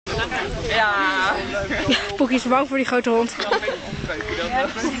Ja. Poekie is bang voor die grote hond. Ja,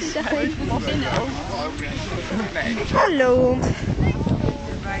 precies. Zeg even wat in de ogen. Hallo hond.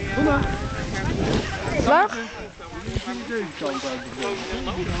 Dag.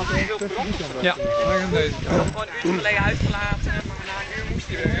 Ja, we gaan deze kant. Gewoon een uur geleden uitgelaten, maar na een uur moest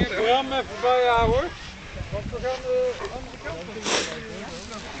hij weer. Bram, even bijhouden hoor. Want we gaan de andere kant op.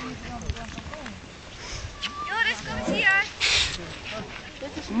 Joris, kom eens hier. Dit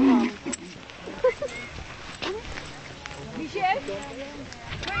is Bram. Michel,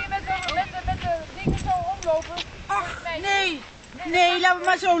 kun je met de dingen zo omlopen? Ach, nee. Nee, laten we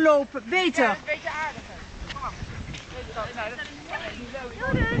maar zo lopen. Beter. Ja, een beetje aardiger. Kom maar.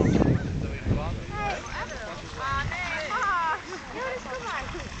 Joris. Ah, nee. Joris, kom maar.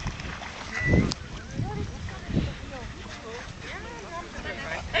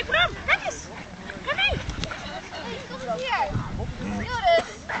 Hé Bram, kijk eens. Kom mee. Kom hier. Joris.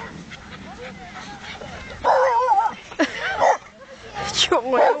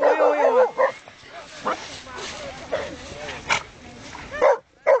 Jongen, jongen, jongen, jongen.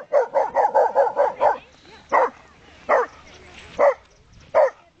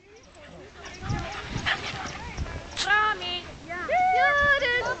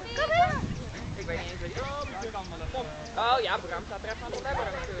 Oh ja, Bram staat er even aan de webber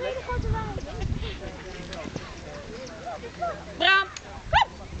natuurlijk. Bram!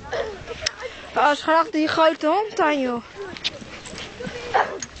 Oh, ze gaan achter die grote hond aan, joh.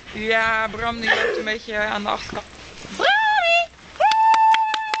 Ja, Bram die loopt een beetje aan de achterkant. Bramie!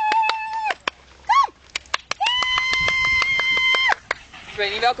 Ik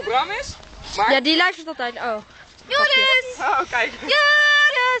weet niet welke Bram is, maar... Ja, die luistert altijd. Oh. Joris! Oh, kijk.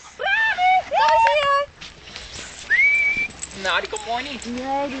 Joris! Bramie! Kom eens hier! Nou, die komt mooi niet.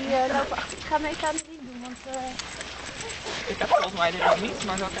 Nee, die lopen achter. Ik ga hem even aan de riem doen, want... Ik heb volgens mij dit nog niet,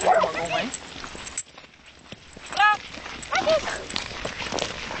 maar zo krijg ik er maar omheen. Bram! Kijk eens!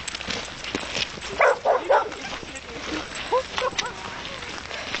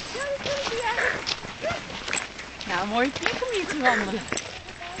 Nou, mooie plek om hier te wandelen.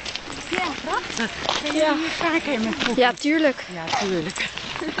 Ja, prachtig. Ben je hier vaker met Poekie? Ja, tuurlijk. Ja, tuurlijk.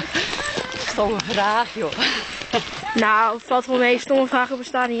 Stomme vraag, joh. Nou, valt wel mee. Stomme vragen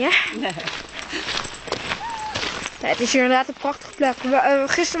bestaan niet, hè? Nee. Nee, het is hier inderdaad een prachtige plek.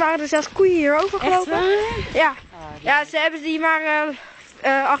 Gisteren waren er zelfs koeien hier overgelopen. Echt waar? Ja. Ja, ze hebben die maar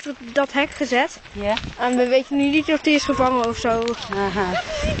achter dat hek gezet. Ja. En we weten nu niet of die is gevangen of zo. Aha.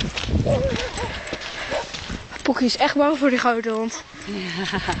 Poekie is echt bang voor die grote hond.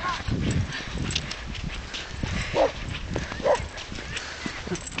 Ja.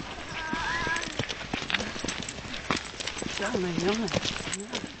 Jongen, jongen.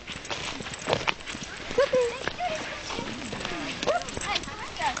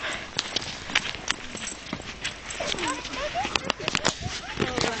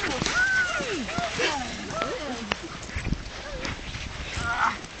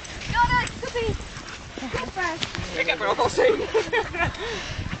 Ik heb er ook al zin.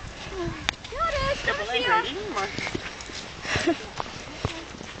 Joris, Ik heb alleen geen riem, maar...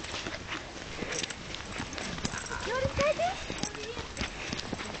 Joris, kijk eens.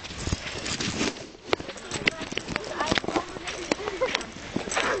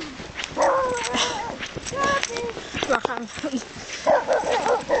 Waar gaan we?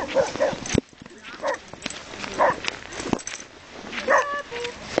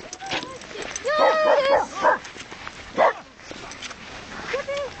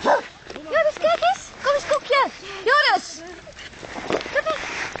 Joris, kijk eens. Kom eens, koekje. Joris. Kom eens.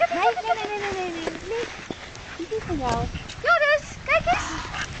 Nee. Die is van jou. Joris, kijk eens.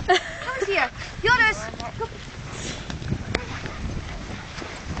 Kom eens hier. Joris. Kom.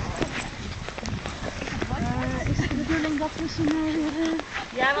 Is het de bedoeling dat we ze nou weer...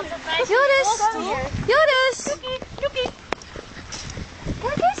 Ja, want dat meisje Joris. Joris. Joekie.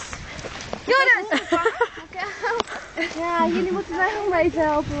 Kijk eens. Joris. Ja, jullie moeten mij nog maar even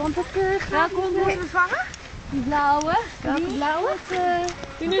helpen, want dat gaat niet meer. Welke vangen? Die blauwe. Welke blauwe?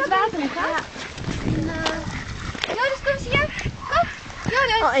 Die nu het water in gaat. Joris, kom eens hier. Kom.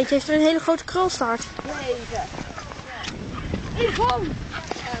 Joris. Oh, eentje heeft er een hele grote krulstaart. Even. Hier, kom.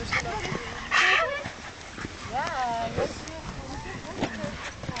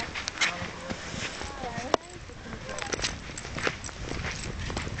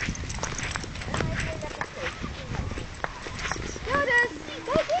 Ja, Joris,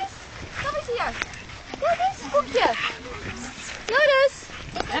 kijk eens. Kom eens hier. Kijk eens, koekje. Joris.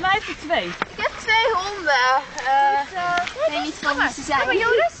 En hij heeft er 2. Ik heb 2 honden. Ik weet niet van wie ze zijn. Kom maar,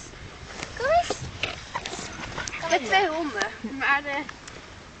 Joris. Kom eens. Ik heb 2 honden. Maar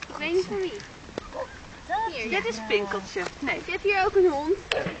weet niet van wie. Hier, Dit is Pinkeltje. Nee, ik heb hier ook een hond.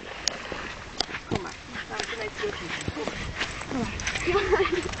 kom maar. Laat ik hem even terug.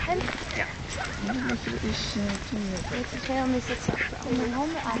 Het is heel mis dat ze om hun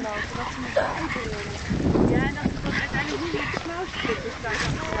honden aanlopen, dat ze met elkaar uit willen. Ja, en dat is dan uiteindelijk niet met de smouwste is daar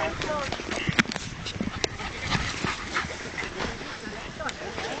dan.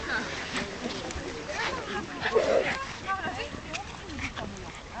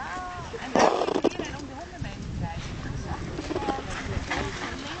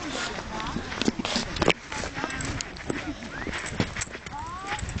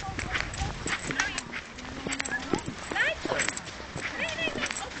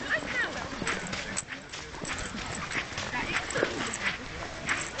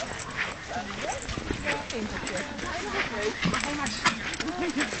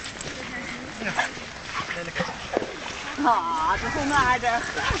 Ah, dat is onaardig.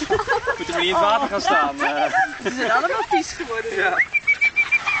 Moeten we niet in het water gaan staan? Ze zijn allemaal vies geworden. Ja.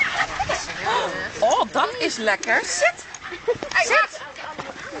 Oh, dat is lekker. Zit. Zit.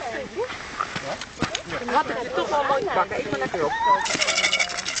 Wat is het toch wel mooi pakken. Eet maar lekker op.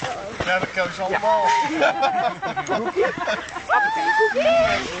 Ja, dat kunnen ze allemaal. Koekie!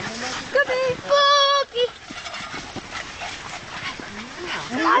 Koekie!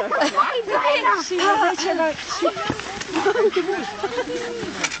 Bijna! Zie je een beetje leuk.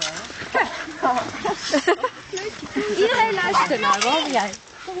 Iedereen luistert naar, behalve jij.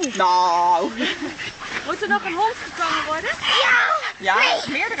 Nou. Moet er nog een hond gekomen worden? Ja,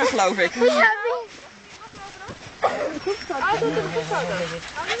 meerdere geloof ik.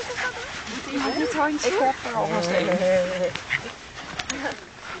 Dit handje. Ik heb er alvast één.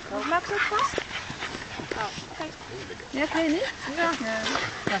 Maak ze het vast? Ja, geen niet?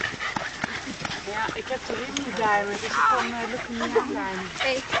 Ja, ik heb de ring niet bij me, dus ik kan lukt me niet aanduimen.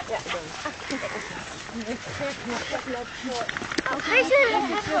 Hey.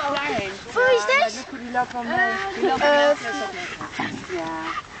 Voor wie is dit? Die loopt wel mee. Die loopt wel mee. Ja.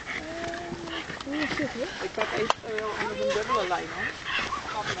 Ik pak eventueel onder een dubbele lijn hoor.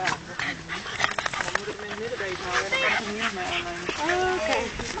 Dan moet ik hem in het midden bezig houden. Dan kan ik hem niet meer aannemen. Oké.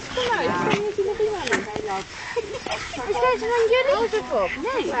 Is deze van jullie?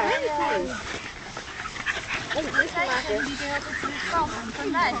 Nee,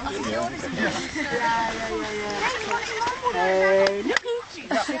 nee.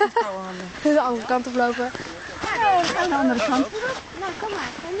 De andere kant op lopen. Aan de andere kant. Nou, kom maar.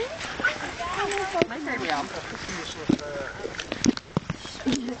 Kom nu.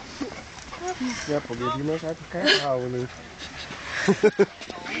 Ja, probeer die maar eens uit elkaar te houden nu.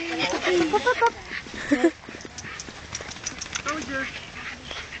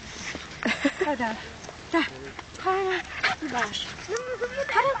 Ga daar. Daar. Ga maar. De baas.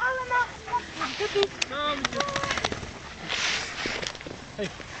 Ga dan allemaal.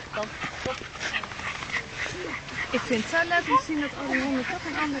 Ik vind het zo leuk om te zien dat alle honden toch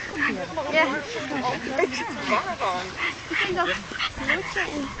een ander kopje hebben. Ja. Ik zit te vangen gewoon. Ik vind dat leuk zijn.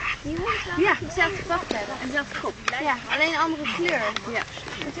 Die honden Ja. dezelfde kop hebben. En dezelfde kop. Ja, alleen een andere kleur. Ja.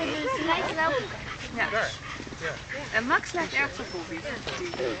 Ze lijken wel. Ja. En Max lijkt erg op Bobby.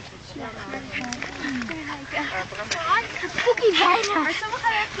 Poekie bijna. Maar sommige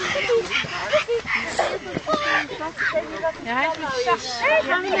hebben Ja, hij is zacht.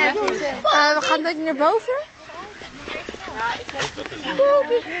 We gaan denk ik naar boven.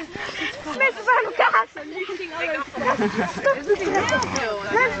 Met bij elkaar.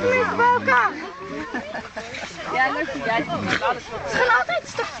 Met bij elkaar. Ja, leuk dat jij het doet. Ze gaan altijd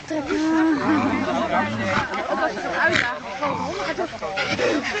stokje trekken. Ook als het een uitdaging is, gewoon honden gaat ook.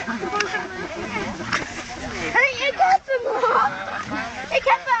 Hé, ik heb hem nog. Ik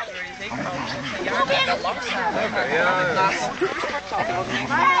heb hem. Probeer het.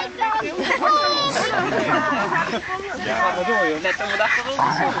 Ja, wat doe je? Net om de dag erop.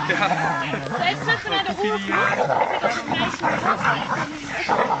 Even terug naar de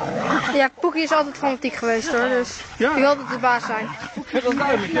Ja, Poekie is altijd fanatiek geweest hoor, dus die wil altijd de baas zijn. Dat is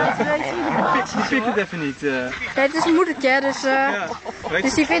duidelijk, ja. Die pikt het even niet. Ja, het is een moedertje, hè, dus, Ja. Weet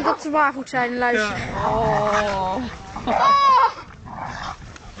dus die vindt dat ze maar goed zijn en luisteren.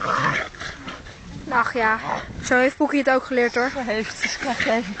 Ach ja, zo heeft Poekie het ook geleerd hoor. Heeft, dus krijg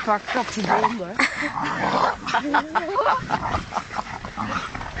je even een pak kattenbonden.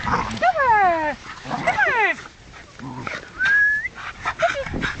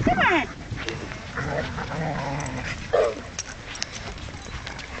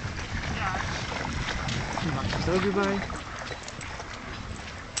 Max is er ook weer bij.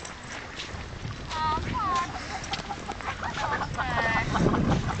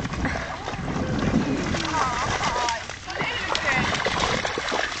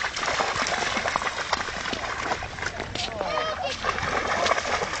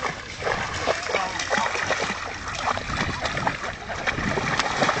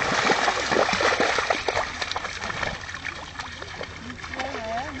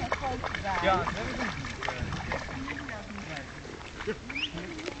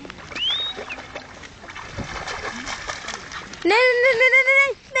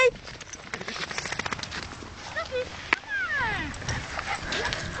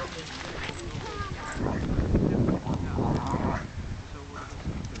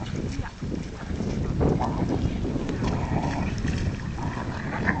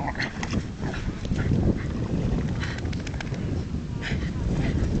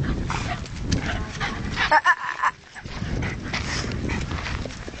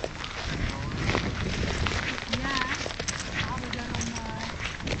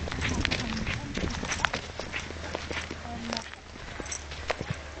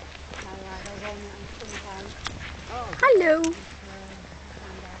 Hallo.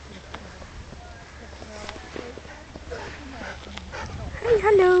 Hey,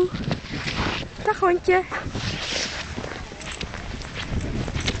 hallo. Dag hondje.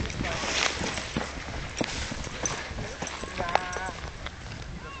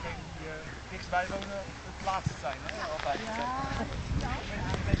 Wij wonen het laatste zijn, hè? Altijd.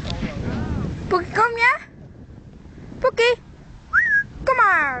 Poekie, kom je? Poekie, kom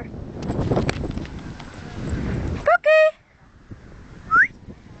maar. Poekie.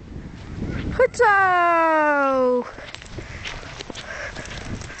 Goed zo.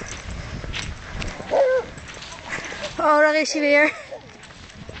 Oh, daar is hij weer.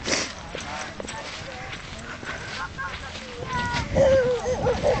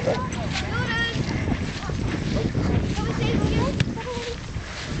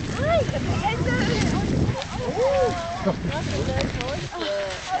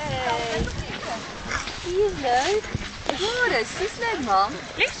 Die is leuk. Joris, die is leuk man.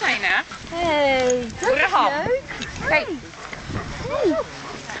 Licht zijn, hè? Hey, dat is leuk. Kijk.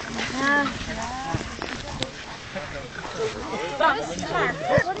 Ja. Dat is klaar.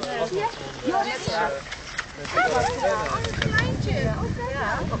 Joris. Een kleintje.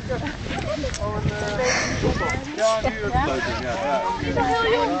 Ja, nu het leuk is, ja.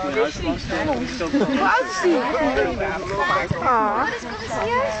 Heel jong. Hoe oud is die? Oh. Joris, kom eens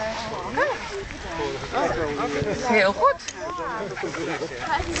hier. Heel goed.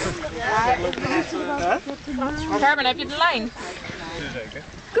 Gerben, heb je de lijn? Zeker.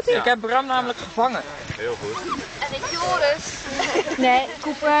 Ik heb Bram namelijk gevangen. Heel goed. En ik Joris. Nee,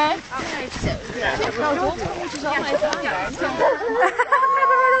 Cooper. Nou toch, dan moeten ze allemaal even aan.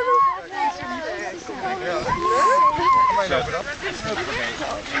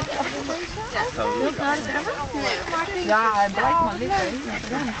 Ja, hij blijft maar liggen.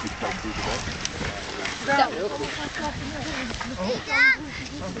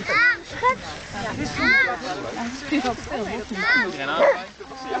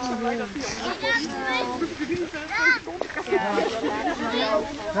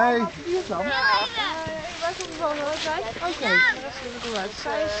 Nee, hier is dan.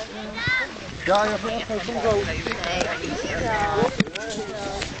 Ja, je hebt echt soms ook.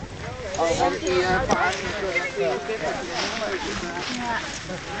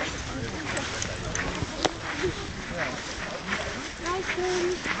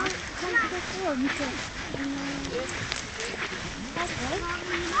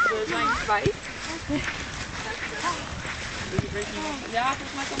 We zijn 5. Ja,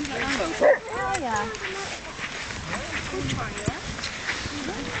 volgens mij komen ze aanlopen. Oh ja.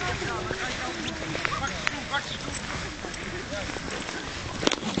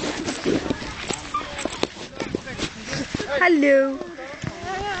 Hallo.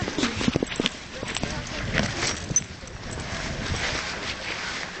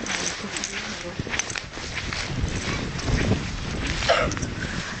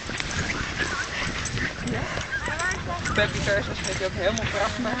 Peppy versus vind je ook helemaal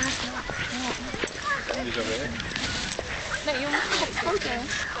prachtig. Die is al weg. Nee, jongens, op de foto.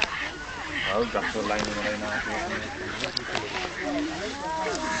 Oh, ik dacht de lijn er nog één aan.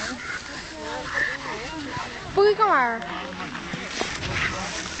 Poekie, kom maar.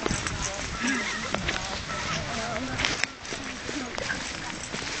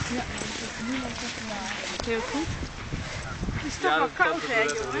 Heel goed. Het is toch wel koud, hè,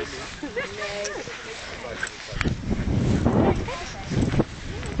 jongens?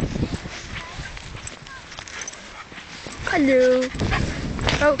 Hallo.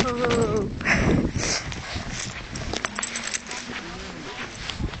 Oh, oh, oh, oh.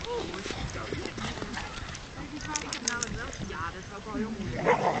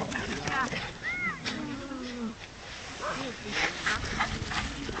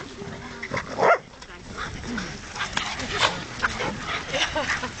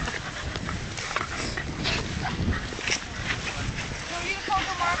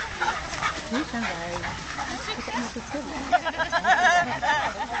 Hier zijn wij.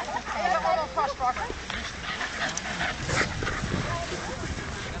 Helemaal vastpakken.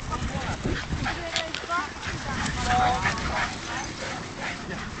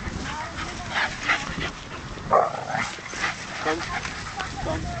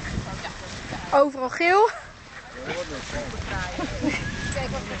 Overal geel. Kijk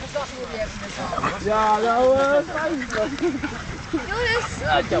wat voor gedag jullie hebben met z'n allen. Ja, nou, Joris.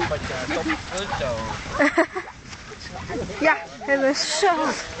 ja, top, goed zo. Ja, hebben we zo.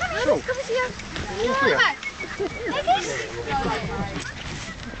 Joris, kom eens hier. Kom maar. Kijk eens.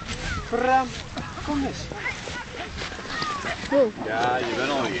 Bram, kom eens. Ja, je bent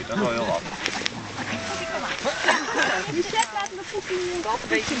al hier, dat is wel heel wat. Die chef laat me poepie. Dat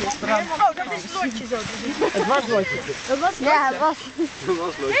weet je niet. Oh, dat is het lotje zo. Het was lotje. Ja, het was. Het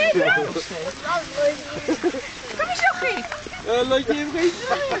was lotje. Kom eens, jochie. Lotje heeft geen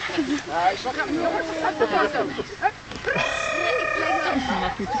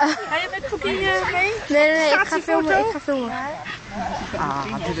Ga je met Poekie mee? Nee, ik ga filmen. Ik ga filmen. Ah,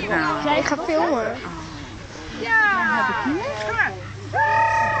 wat is het nou? Ja, ik ga filmen. Ja!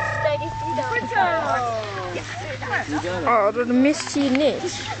 Kijk eens die dan. Goed zo! Oh, door de mist zie je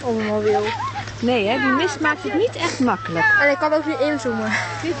niks. Op een mobiel. Nee, hè, die mist maakt het niet echt makkelijk. En ik kan ook niet inzoomen.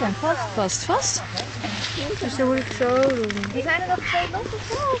 Die zijn vast. Dus dan moet ik zo doen. Zijn er nog 2 los of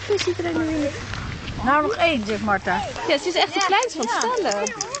zo? Of is iedereen nu in? Nou, nog 1, zegt Marta. Ja, ze is echt de kleinste van het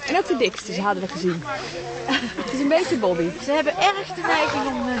stellen. En ook de dikste, ze hadden we gezien. Het is een beetje Bobby. Ze hebben erg de neiging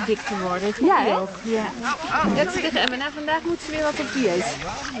om dik te worden. Ja, hè? Ook. Ja. Dat ze tegen Emma, nou, vandaag moet ze weer wat op dieet.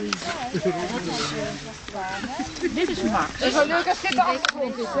 Dit is Max. Het is wel leuk als dit de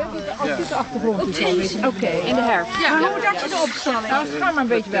achtergrond is, hè? Als dit de achtergrond is. Oké, in de herfst. Ja, maar hoe dacht je de opstelling? Nou, ze gaan maar een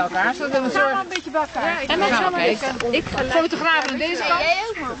beetje bij elkaar. Zodat we zorgen. een beetje bij elkaar. En dan gaan we ik fotograaf aan deze kant.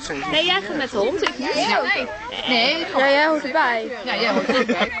 Nee, jij gaat met de hond, ik niet. Nee. Ja, jij hoort erbij. Ja, jij hoort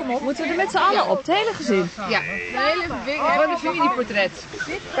erbij. Kom op. Moeten we er met z'n allen op, het hele gezin. Ja. Gewoon een familieportret.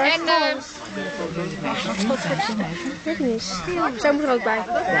 En Weet niet. Zij moet er ook bij.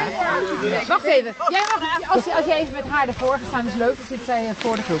 wacht even. Jij mag, als jij even met haar ervoor gaat staan, is leuk. Dan zit zij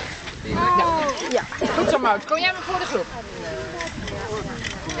voor de groep. Ja. Goed zo, Mout. Kom jij maar voor de groep.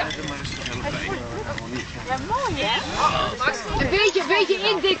 Ja. Ja, mooi hè? Een beetje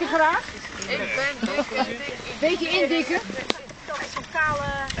indikken graag. Beetje indikken. Zo'n kale...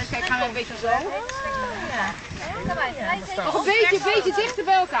 Kijk, gaan we een beetje zo. Ja. Nog een beetje dichter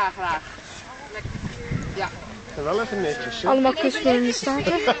bij elkaar graag. Ja. Wel even netjes. Allemaal kussen in de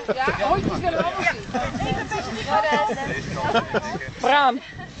staarten. Ja, hondjes willen we allemaal zien. Bram.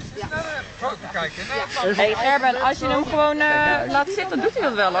 Hey Gerben, als je hem gewoon laat zitten, doet hij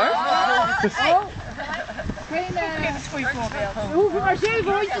dat wel hoor. Geen, we hoeven maar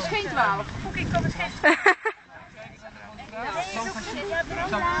 7 hondjes, geen 12.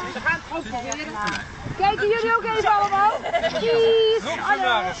 Ze gaan het goed proberen. Kijken jullie ook even allemaal? Kies!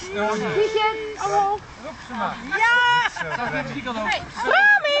 Kiesje, omhoog.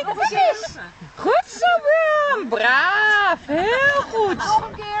 Bramie, precies. Goed zo Bram, braaf, heel goed. Nog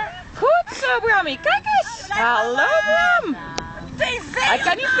een keer. Goed zo Bramie, kijk eens. Hallo Bram. Hij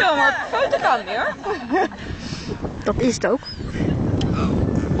kan niet filmen, maar foto kan niet hoor. Dat is het ook.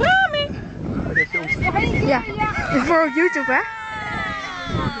 Bramie. Nog één keer. Ja. Ja. Voor op YouTube, hè?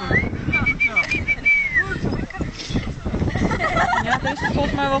 Ja, deze is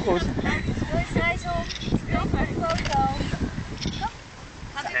volgens mij wel goed. Rijssel, steek maar een foto.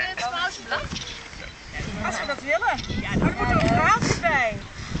 Gaat u weer het pauzeblad? Als we dat willen. Ja, daar moet ook een verhaaltje bij.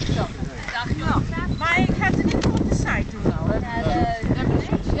 Zo. Maar ik ga het in ieder geval op de site doen nou.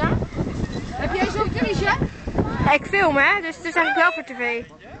 Ja? Heb jij zo'n Kiesje? Ja, ik film, hè? Dus het is eigenlijk wel voor tv.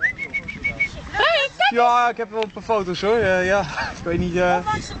 Ja, ik heb wel een paar foto's hoor. Ja, ik weet niet.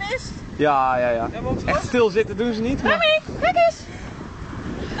 Ondanks de mist. Ja. Echt stilzitten doen ze niet. Maar... Kijk eens!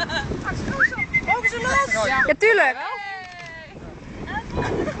 Mogen ze los? Ja, tuurlijk.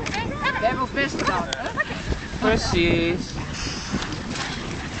 We hebben ons best gedaan. Precies.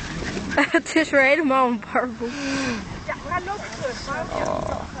 Het is weer helemaal een barboel. Ja, we gaan lopen terug.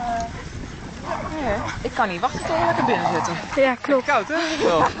 Ik kan niet wachten tot we lekker binnen zitten. Ja, klopt. Koud hè?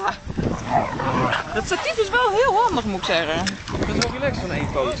 Dat statief is wel heel handig moet ik zeggen. Dat is wel relaxed van één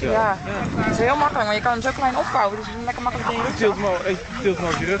foto. Ja, het is heel makkelijk, maar je kan hem zo klein opvouwen, dus het is lekker makkelijk in je rug. Tilt hem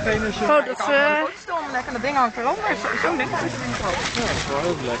over je rug heen als je... Oh, dat Lekker, dat ding hangt eronder. Zo'n ding zit er in de klas. Ja, dat is wel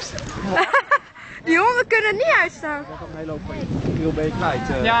heel relaxed. Die honden kunnen het niet uitstaan. Een hele hoop heel ben je kwijt.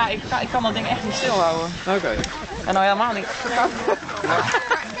 Ja, ik kan dat ding echt niet stilhouden. Oké. En nou helemaal niet.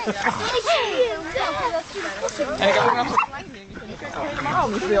 En ik heb ook nog zo'n klein dingetje. Die kan ik helemaal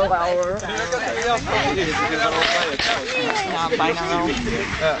niet stilhouden. Ja, bijna wel.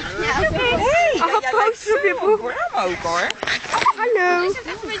 Ach, een poster op je broek. Bram ook hoor. Hallo. Is het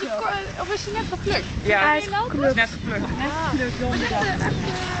echt een beetje of is je net geplukt? Ja, Hij is het geklukt. is net geplukt. Dat is wel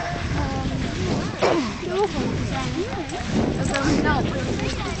knap.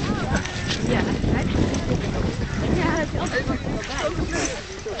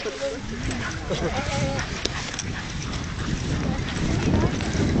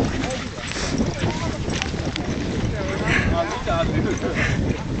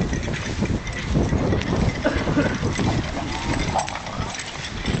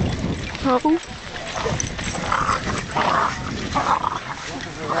 Oh.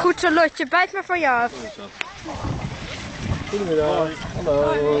 Goed zo, Lotje. Bijt maar van je af. Goedemiddag.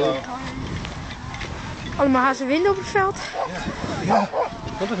 Hallo. Allemaal hazenwinden op het veld. Ja,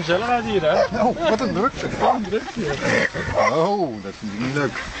 wat een gezelligheid hier, hè? Oh, wat een drukte. Wat een drukte hier. Oh, dat vind ik niet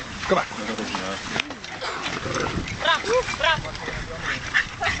leuk. Kom maar.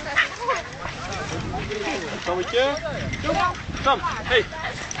 Sammetje. Kom. Sam, hey.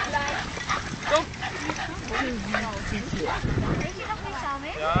 Kom.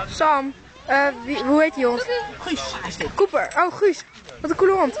 Sam, hoe heet die hond? Guus is dit. Cooper. Oh, Guus. Wat een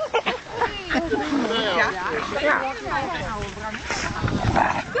coole hond. Ja.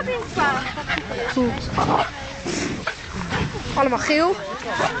 Goed. Allemaal geel.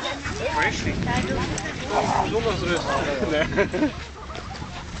 Waar is die? Zondagsrust. Nee.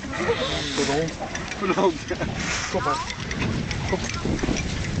 Voor de hond. Voor de hond. Kom maar. Kom.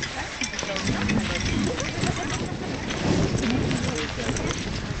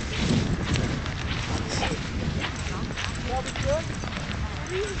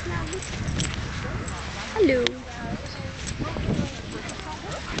 Hallo.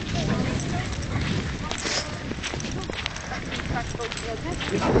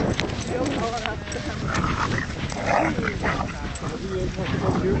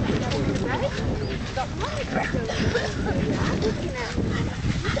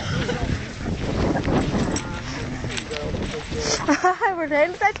 Hij wordt de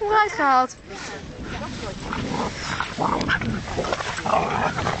hele tijd onderuit gehaald.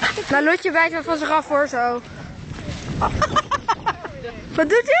 Nou, Lotje bijt wel van zich af hoor, zo. Wat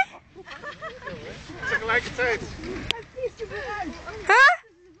doet hij? Tegelijkertijd. Huh?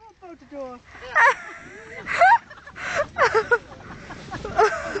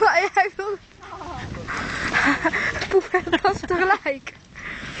 Hij wil... Poep, dat was tegelijk.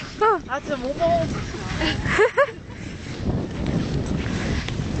 Had een hommel.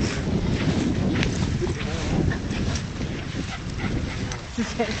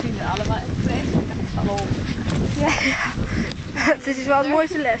 Ze vinden allemaal echt hallo. Ja. Dit is wel de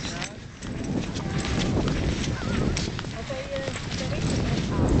mooiste les.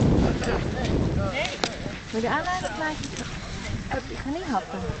 Wil je aanleiding plaatje? Ik ga niet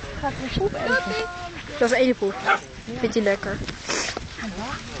happen. Ik ga het poep eten. Dat is ene poep. Vind je lekker?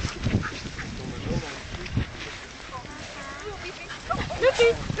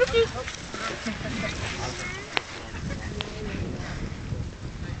 Doekie, doekie.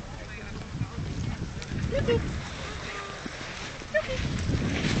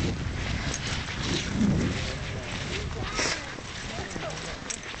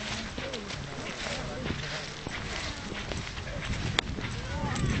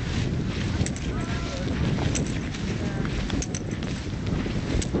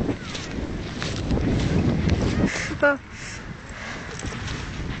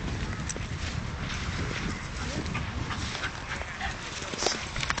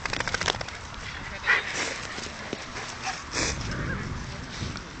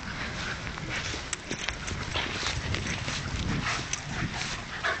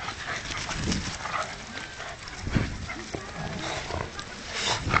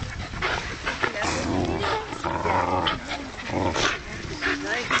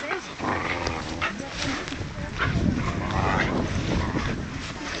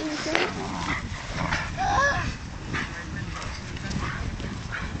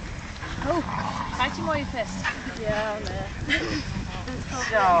 Gaat je mooie vest? Ja, nee.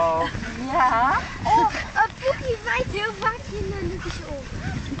 Zo. Ja. Oh, Poekie bijt heel vaak in de liedjes op.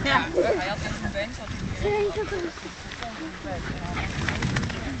 Ja. Hij had echt een wens.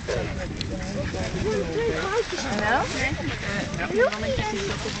 Nou?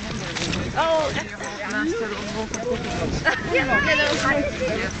 Oh, echt? Naast de rol van Poekie. Ja,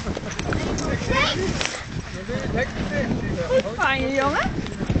 Goed van je, jongen.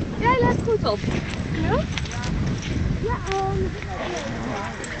 Jij let goed op. Ja? Ja,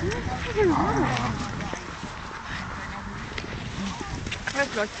 Ja,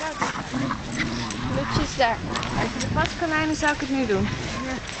 klopt. Lutje is daar. Als je de paskonijnen zou ik het nu doen.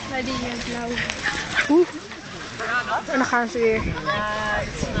 ja, bij die blauwe. Oeh. En dan gaan ze weer.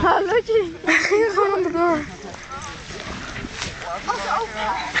 Oh, Lutje. Hij ging gewoon onderdoor.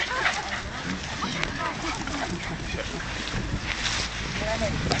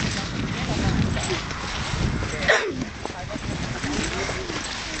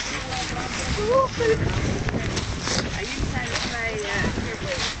 Jullie zijn met mij hier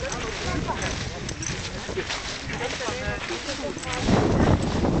bezig.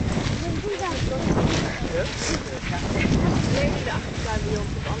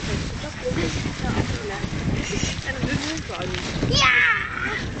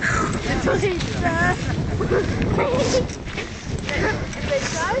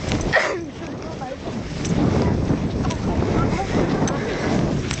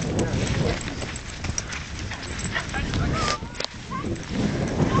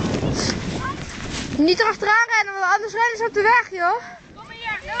 Niet erachteraan rennen, want anders rennen ze op de weg, joh. Kom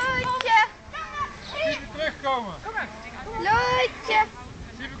hier, Lootje. Even terugkomen. Lootje.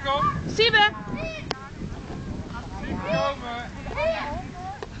 Siebe, kom. Siebe! Komen.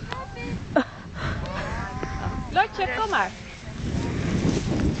 Lotje, kom maar.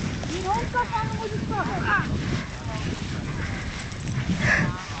 Die hond kan van moet het pakken.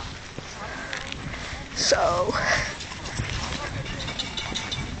 Zo.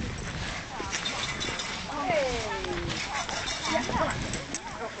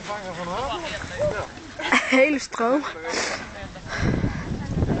 Hele stroom.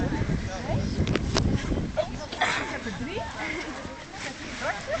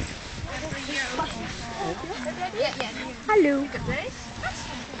 Hallo.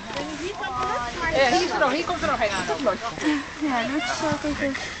 Hier komt er nog een aan. Dat lotje. Ja, dat zal ik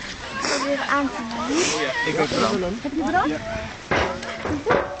even proberen aan te doen. Ik heb brand. Heb je brand? Ja.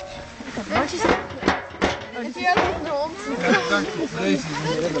 Ik heb brandjes. Heb je ook een hond? Ja, dank je. Deze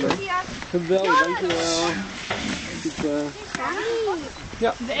is redelijk. Geweldig, dankjewel.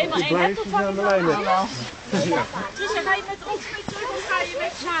 Ja, ik blijf aan de lijn. Trisha, ga je met ons mee terug of ga je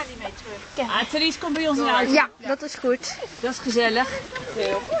met Sari mee terug? Ah, Therese komt bij ons in de auto. Ja, dat is goed. Dat is gezellig.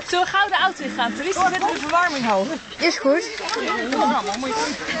 Zullen we gauw de auto in gaan? Therese, zet de verwarming hoger. Is goed.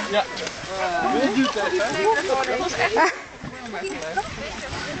 Ja.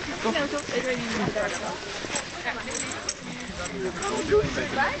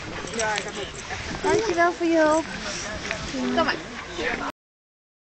 Dankjewel voor je hulp. Kom maar.